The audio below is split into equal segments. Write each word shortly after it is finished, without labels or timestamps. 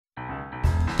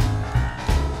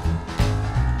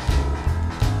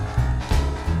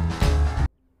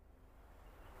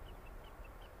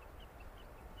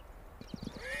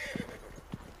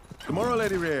Tomorrow,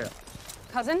 Lady Rhea.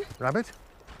 Cousin? Rabbit?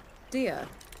 Dear.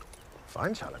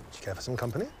 Fine challenge. Care for some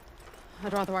company?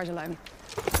 I'd rather ride alone.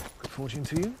 Good fortune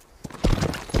to you.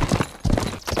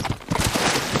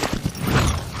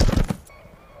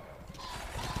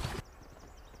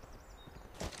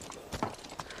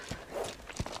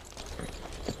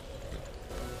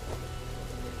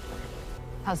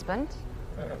 Husband?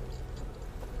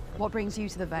 What brings you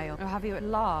to the Vale? Or have you at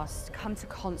last come to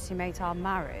consummate our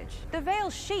marriage? The Vale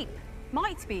sheep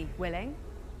might be willing,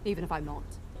 even if I'm not.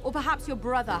 Or perhaps your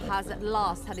brother has at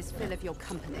last had his fill of your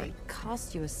company.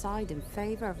 Cast you aside in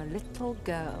favor of a little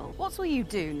girl. What will you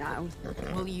do now?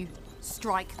 Will you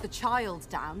strike the child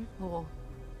down, or...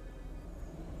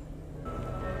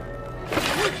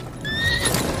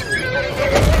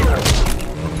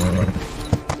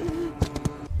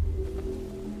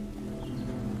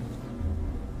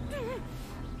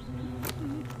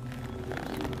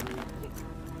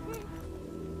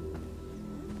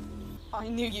 I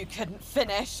knew you couldn't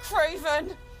finish,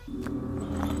 Craven!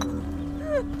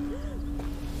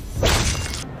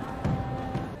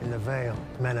 In the Vale,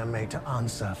 men are made to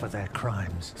answer for their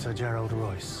crimes. Sir Gerald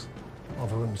Royce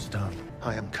of Runestone.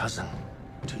 I am cousin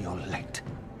to your late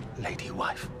lady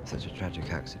wife. Such a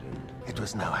tragic accident. It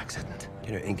was no accident.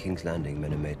 You know, in King's Landing,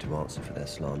 men are made to answer for their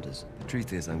slanders. The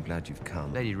truth is, I'm glad you've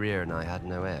come. Lady Rhea and I had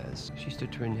no heirs. She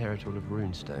stood to inherit all of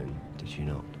Runestone, did she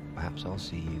not? Perhaps I'll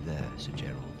see you there, Sir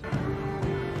Gerald.